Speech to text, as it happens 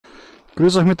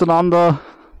Grüß euch miteinander.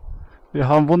 Wir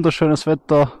haben wunderschönes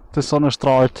Wetter, die Sonne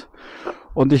strahlt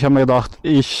und ich habe mir gedacht,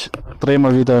 ich drehe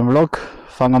mal wieder im Vlog,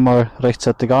 fange mal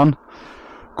rechtzeitig an.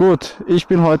 Gut, ich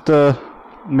bin heute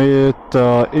mit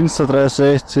der Insta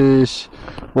 360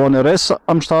 One RS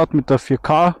am Start mit der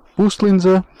 4K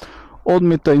Boostlinse und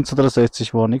mit der Insta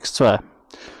 360 One X2.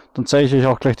 Dann zeige ich euch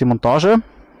auch gleich die Montage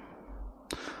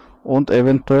und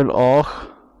eventuell auch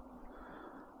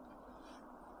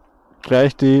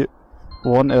gleich die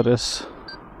One RS.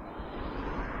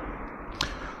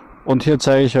 Und hier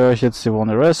zeige ich euch jetzt die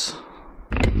One RS.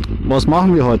 Was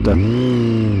machen wir heute?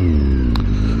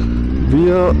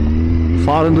 Wir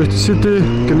fahren durch die City,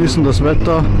 genießen das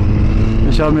Wetter.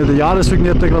 Ich habe mir die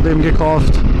Jahresvignette gerade eben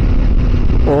gekauft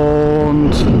und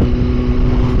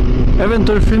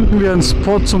eventuell finden wir einen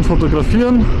Spot zum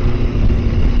Fotografieren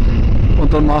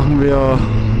und dann machen wir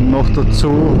noch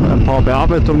dazu ein paar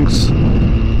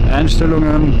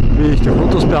Bearbeitungseinstellungen, wie ich die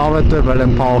Fotos bearbeite, weil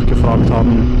ein paar auch gefragt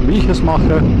haben, wie ich es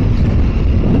mache.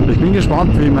 Ich bin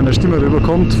gespannt, wie meine Stimme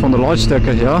rüberkommt von der Lautstärke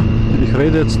her. Ich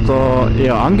rede jetzt da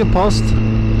eher angepasst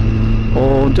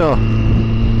und ja,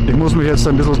 ich muss mich jetzt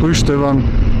ein bisschen durchstöbern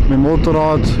mit dem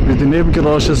Motorrad, wie die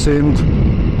Nebengeräusche sind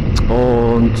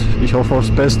und ich hoffe aufs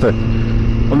Beste.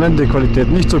 Und wenn die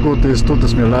Qualität nicht so gut ist, tut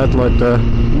es mir leid, Leute,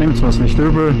 nehmt es mir nicht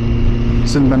übel.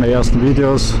 Das sind meine ersten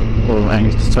Videos, oder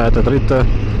eigentlich das zweite, dritte,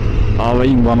 aber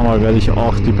irgendwann mal werde ich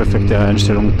auch die perfekte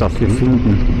Einstellung dafür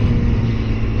finden.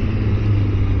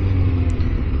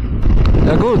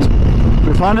 Ja gut,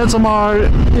 wir fahren jetzt einmal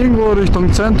irgendwo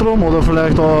Richtung Zentrum oder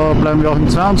vielleicht bleiben wir auch im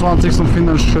 22. und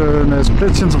finden ein schönes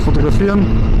Plätzchen zum Fotografieren.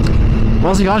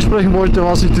 Was ich ansprechen wollte,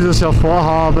 was ich dieses Jahr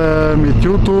vorhabe mit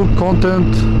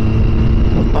YouTube-Content.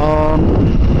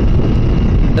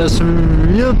 Es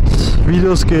wird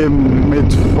Videos geben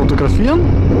mit Fotografieren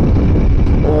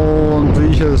und wie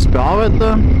ich es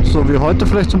bearbeite, so wie heute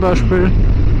vielleicht zum Beispiel.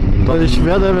 Ich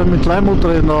werde mit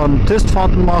Leihmotorrädern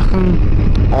Testfahrten machen,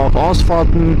 auch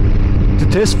Ausfahrten. Die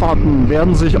Testfahrten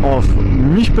werden sich auf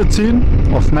mich beziehen,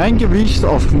 auf mein Gewicht,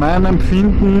 auf mein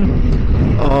Empfinden,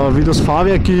 wie das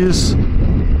Fahrwerk ist,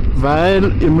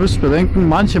 weil ihr müsst bedenken,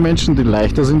 manche Menschen, die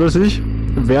leichter sind als ich,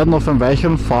 werden auf einem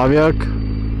weicheren Fahrwerk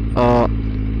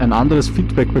ein anderes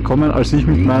Feedback bekommen als ich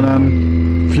mit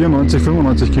meinen 94,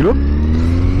 95 Kilo.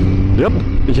 Ja,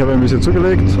 ich habe ein bisschen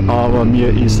zugelegt, aber mir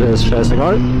ist es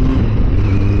scheißegal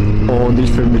und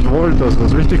ich fühle mich wohl, das ist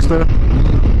das Wichtigste.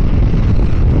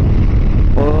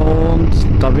 Und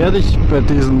da werde ich bei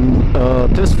diesen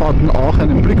Testfahrten auch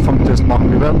einen Blickfangtest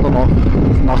machen. Wir werden dann auch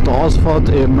nach der Ausfahrt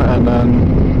eben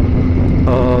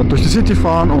durch die City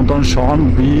fahren und dann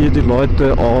schauen, wie die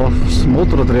Leute aufs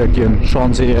Motorrad reagieren.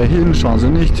 Schauen sie eher hin, schauen sie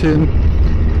nicht hin.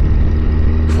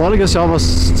 Voriges Jahr war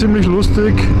es ziemlich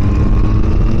lustig.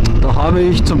 Da habe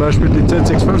ich zum Beispiel die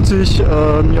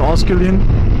Z650 mir ausgeliehen.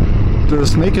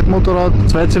 Das Naked Motorrad,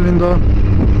 Zweizylinder.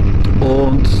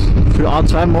 Und für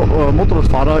A2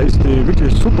 Motorradfahrer ist die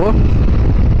wirklich super.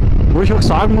 Wo ich auch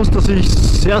sagen muss, dass ich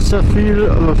sehr, sehr viel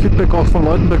Feedback auch von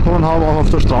Leuten bekommen habe, auch auf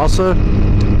der Straße,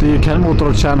 die keinen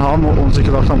Motorradschein haben und sich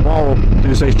gedacht haben, wow, die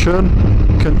ist echt schön.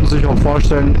 Könnten sich auch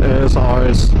vorstellen, es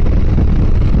als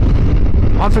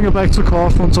Anfängerbike zu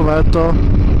kaufen und so weiter.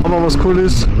 Aber was cool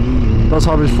ist, das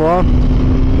habe ich vor.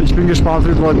 Ich bin gespannt,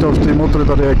 wie die Leute auf die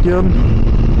Motorräder reagieren.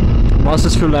 Was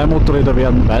es für Leihmotorräder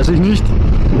werden, weiß ich nicht.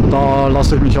 Da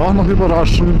lasse ich mich auch noch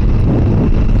überraschen.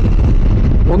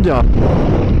 Und ja,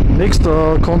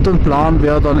 nächster Contentplan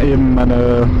wäre dann eben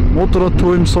meine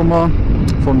Motorradtour im Sommer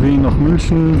von Wien nach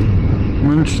München,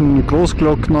 München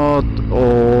Großglockner,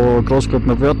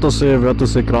 Großglockner Wörthersee,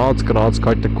 Wörthersee Graz, Graz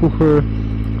Kalte Kuchel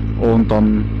und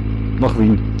dann nach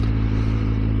Wien.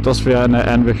 Das wäre eine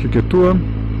einwöchige Tour.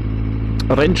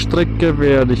 Rennstrecke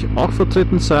werde ich auch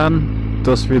vertreten sein.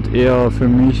 Das wird eher für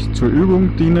mich zur Übung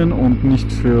dienen und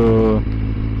nicht für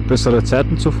bessere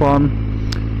Zeiten zu fahren.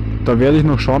 Da werde ich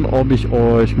noch schauen, ob ich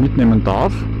euch mitnehmen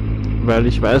darf, weil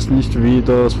ich weiß nicht, wie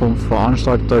das vom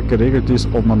Veranstalter geregelt ist,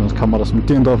 ob man das Kamera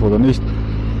mitnehmen darf oder nicht.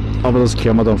 Aber das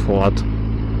klären wir dann vor Ort.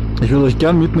 Ich würde euch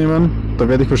gern mitnehmen, da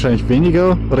werde ich wahrscheinlich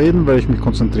weniger reden, weil ich mich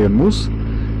konzentrieren muss.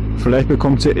 Vielleicht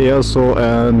bekommt ihr eher so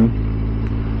ein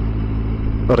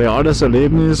reales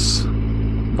Erlebnis,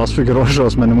 was für Geräusche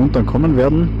aus meinem Mund dann kommen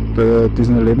werden bei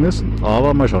diesem Erlebnis,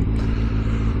 aber mal schauen.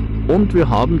 Und wir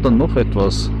haben dann noch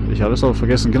etwas, ich habe es aber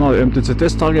vergessen, genau, die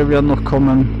MTC-Testtage werden noch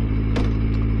kommen.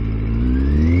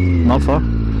 NAFA,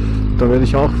 da werde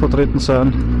ich auch vertreten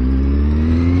sein.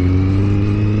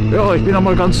 Ja, ich bin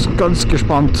einmal ganz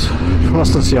gespannt,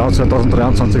 was das Jahr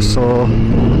 2023 so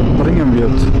bringen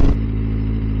wird.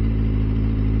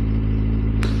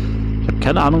 Ich habe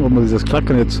keine Ahnung, ob man dieses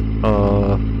Klackern jetzt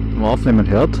beim Aufnehmen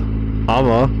hört.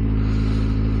 Aber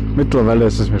mittlerweile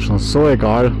ist es mir schon so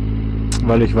egal,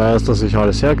 weil ich weiß, dass ich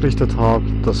alles hergerichtet habe,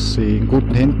 dass sie in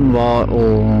guten Händen war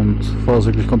und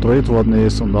vorsorglich kontrolliert worden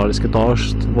ist und alles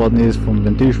getauscht worden ist. Vom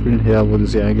Ventilspielen her wurde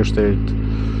sie eingestellt,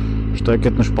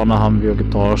 Steuerkettenspanner haben wir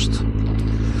getauscht.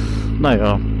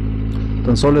 Naja,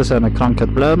 dann soll es eine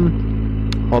Krankheit bleiben.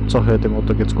 Hauptsache dem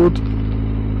Auto geht's gut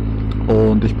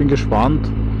und ich bin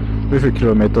gespannt, wie viele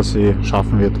Kilometer sie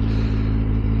schaffen wird.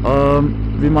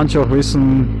 Wie manche auch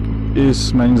wissen,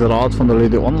 ist mein Inserat von der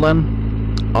Rede online.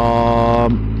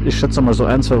 Ich schätze mal so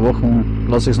 1-2 Wochen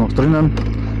lasse ich es noch drinnen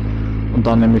und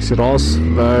dann nehme ich sie raus,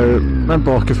 weil mein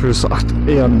Bauchgefühl sagt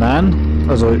eher nein,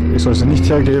 also ich soll sie nicht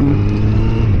hergeben,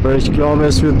 weil ich glaube,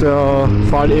 es wird der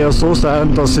Fall eher so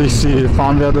sein, dass ich sie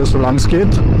fahren werde, solange es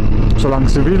geht, solange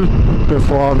sie will,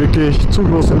 bevor wirklich zu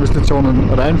große Investitionen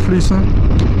reinfließen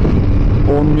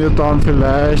und mir dann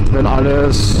vielleicht, wenn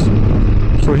alles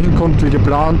so hinkommt wie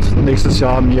geplant, nächstes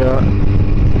Jahr mir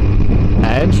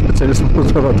ein spezielles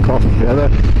Motorrad kaufen werde.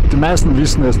 Die meisten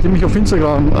wissen es, die mich auf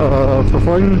Instagram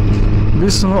verfolgen,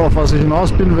 wissen, auf was ich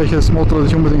hinaus bin, welches Motorrad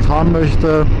ich unbedingt haben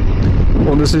möchte.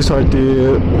 Und es ist halt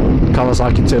die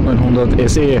Kawasaki Z900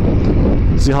 SE.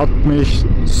 Sie hat mich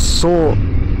so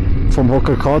vom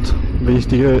Hocker gehauen, wie ich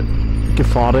die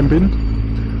gefahren bin.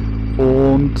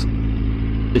 Und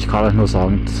ich kann euch nur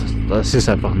sagen, das ist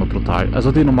einfach nur brutal.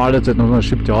 Also die normale Z900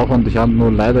 schiebt ja auch und ich habe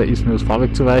nur leider ist mir das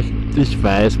Fahrwerk zu weich. Ich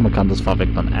weiß, man kann das Fahrwerk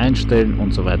dann einstellen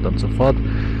und so weiter und so fort.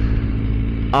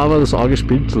 Aber das Auge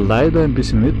spielt leider ein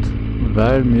bisschen mit,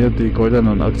 weil mir die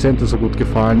goldenen Akzente so gut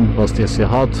gefallen, was die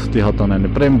hier hat. Die hat dann eine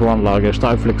Brembo-Anlage,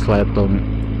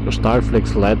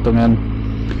 Stahlflexleitungen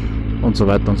und so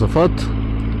weiter und so fort.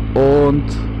 Und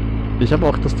ich habe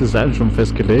auch das Design schon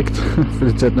festgelegt für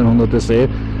die Z900 SE.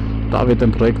 Da wird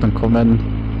ein Projekt dann kommen.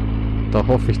 Da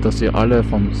hoffe ich, dass ihr alle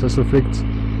vom Sessel fliegt.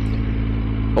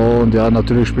 Und ja,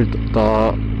 natürlich spielt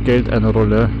da Geld eine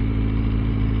Rolle.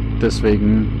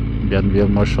 Deswegen werden wir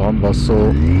mal schauen, was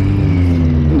so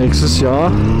nächstes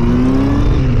Jahr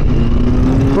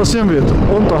passieren wird.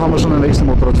 Und da haben wir schon den nächsten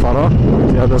Motorradfahrer,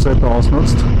 der das Wetter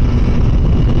ausnutzt.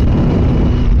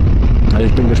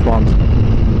 Ich bin gespannt.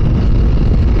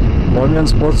 Wollen wir einen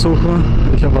Spot suchen?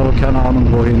 Ich habe aber keine Ahnung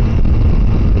wohin.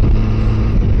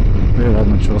 Wir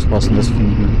werden schon was Passendes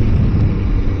finden.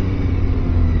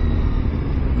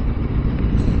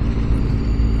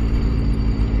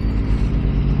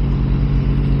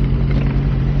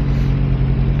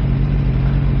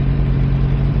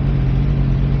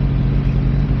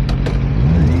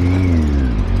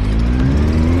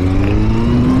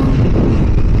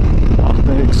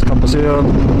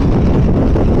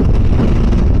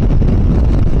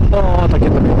 Oh, da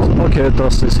geht er mit. Okay,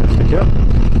 das ist heftig, ja.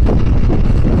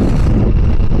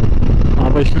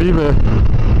 Aber ich liebe,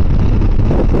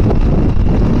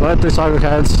 Leute, ich sage euch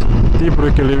eins, die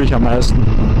Brücke liebe ich am meisten.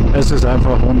 Es ist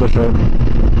einfach wunderschön.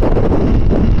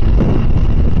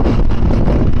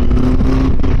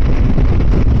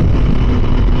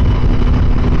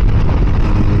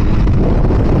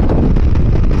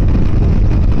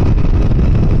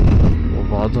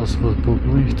 Wo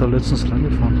bin ich da letztens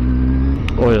reingefahren?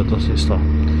 Oh ja, das ist da.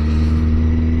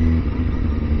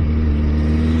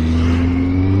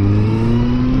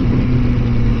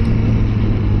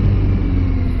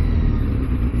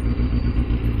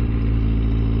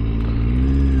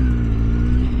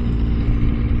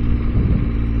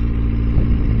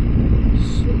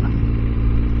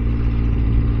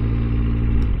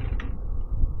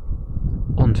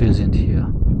 Und wir sind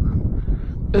hier.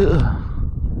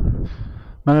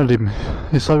 Meine Lieben,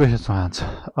 ich sage euch jetzt noch eins.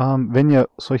 Wenn ihr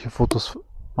solche Fotos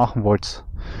machen wollt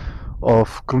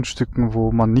auf Grundstücken,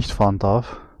 wo man nicht fahren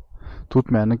darf,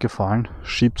 tut mir einen Gefallen,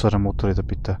 schiebt eure Motorräder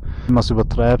bitte. Wenn man es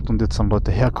übertreibt und jetzt dann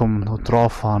Leute herkommen und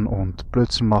drauf fahren und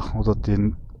Blödsinn machen oder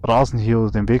den Rasen hier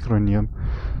oder den Weg ruinieren,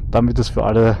 dann wird es für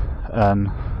alle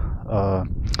ein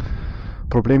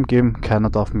Problem geben. Keiner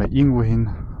darf mehr irgendwo hin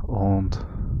und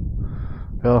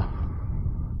ja,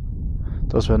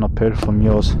 das wäre ein Appell von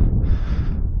mir aus.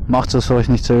 Macht es euch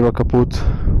nicht selber kaputt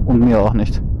und mir auch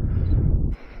nicht.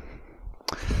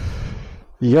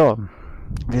 Ja,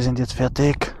 wir sind jetzt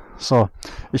fertig. So,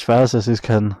 ich weiß, es ist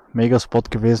kein Megaspot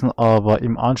gewesen, aber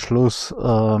im Anschluss,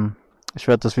 ich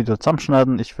werde das Video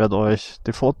zusammenschneiden, ich werde euch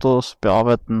die Fotos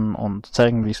bearbeiten und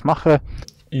zeigen, wie ich es mache.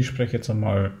 Ich spreche jetzt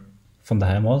einmal von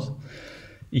daheim aus.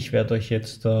 Ich werde euch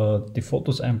jetzt die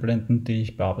Fotos einblenden, die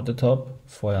ich bearbeitet habe,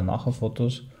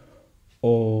 Vorher-Nachher-Fotos.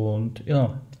 Und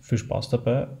ja, viel Spaß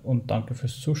dabei und danke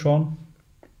fürs Zuschauen.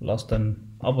 Lasst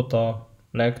ein Abo da,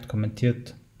 liked,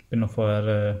 kommentiert. Bin auf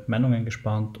eure Meinungen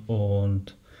gespannt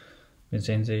und wir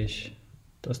sehen sich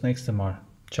das nächste Mal.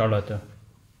 Ciao Leute.